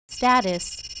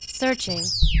Status. Searching.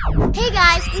 Hey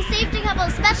guys, we saved a couple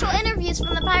of special interviews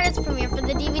from the Pirates premiere for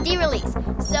the DVD release.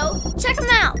 So, check them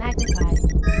out. Magnified.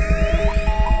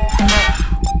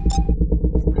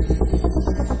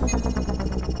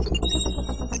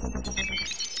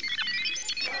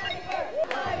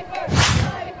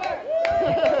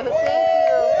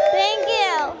 Thank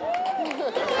you.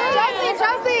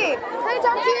 Chelsea, can I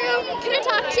talk to you? Can I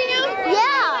talk to you?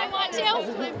 Yeah. I want to.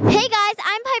 Hey guys,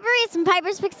 I'm Piper Reese from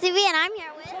Piper's Picks TV, and I'm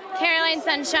here with Caroline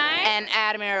Sunshine. And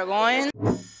Adam Aragoin.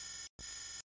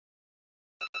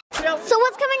 So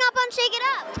what's coming up on Shake It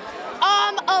Up?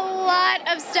 A lot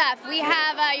of stuff. We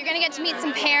have, you're going to get to meet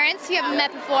some parents who you haven't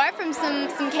met before from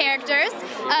some characters.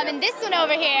 And this one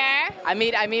over here. I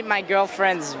meet my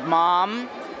girlfriend's mom.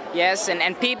 Yes,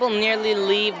 and people nearly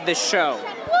leave the show.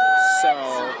 So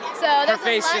Her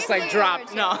face just like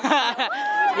dropped. No.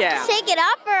 Yeah. Shake It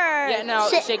Up or? Yeah, no,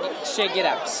 shake it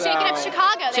up. So. Shake It Up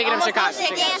Chicago. Shake It Up Chicago.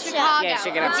 Shake It Up Chicago. Yeah,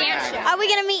 Shake It Up The dance Chicago. show. Are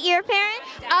we gonna meet your parents?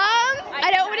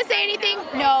 I don't want to say anything.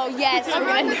 No, yes, we're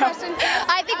gonna know.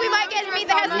 I think we might get to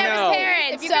meet the Heston No.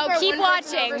 parents, so keep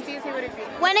watching.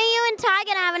 When are you and Ty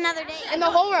gonna have another date? In the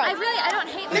whole world. I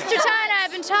don't hate Mr. Ty and I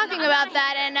have been talking about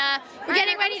that, and we're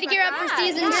getting ready to gear up for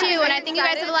season 2, and I think you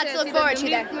guys have a lot to look forward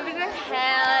to there.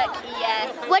 Heck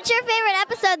yes. What's your favorite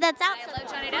episode that's out?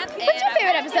 What's your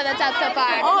favorite episode that's out so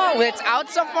far? Oh, it's out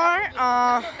so far?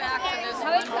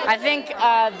 I think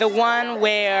the one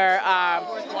where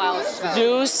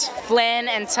Zeus, Flynn,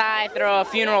 and Ty throw a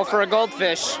funeral for a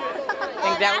goldfish. I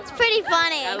think That's pretty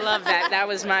funny. I love that. That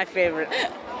was my favorite.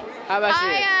 How about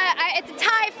you? It's a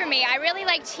tie for me. I really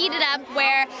liked Heat It Up,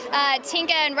 where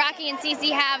Tinka and Rocky and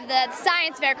Cece have the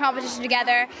science fair competition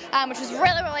together, which was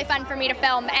really, really fun for me to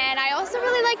film. And I also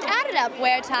really liked Add It Up,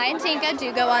 where Ty and Tinka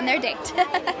do go on their date.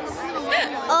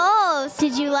 Oh,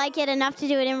 did you like it enough to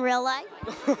do it in real life?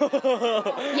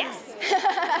 Yes.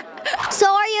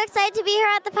 So are you excited to be here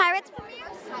at the Pirates premiere?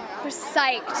 We're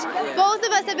psyched. Both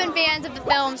of us have been fans of the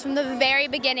films from the very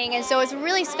beginning, and so it's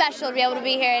really special to be able to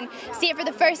be here and see it for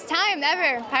the first time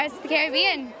ever, Pirates of the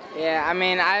Caribbean. Yeah, I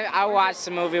mean, I watched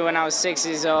the movie when I was 6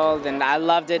 years old, and I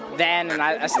loved it then, and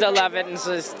I still love it, and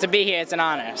so to be here, it's an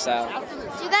honor, so.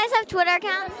 Do you guys have Twitter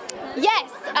accounts?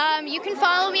 Yes, you can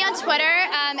follow me on Twitter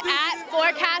at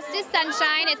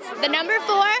ForecastIsSunshine. It's the number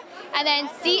 4, and then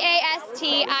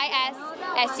CASTISSUNSHINE.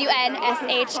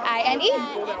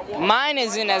 Mine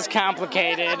isn't as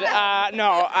complicated.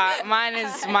 Mine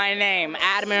is my name,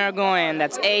 Adam Aragoin.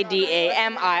 That's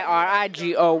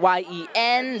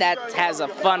ADAMIRIGOYEN. That has a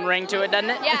fun ring to it, doesn't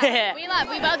it? Yeah, we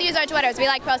both use our Twitters. We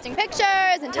like posting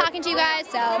pictures and talking to you guys,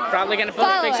 so Probably gonna post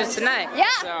follow pictures us. tonight. Yeah.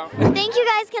 So. Thank you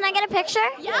guys. Can I get a picture?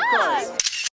 Yeah.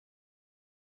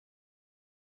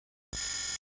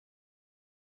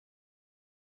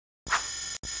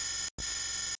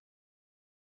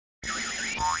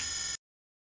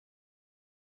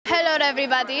 Hello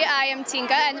everybody, I am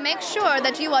Tinka, and make sure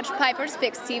that you watch Piper's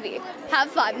Picks TV. Have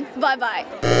fun. Bye-bye.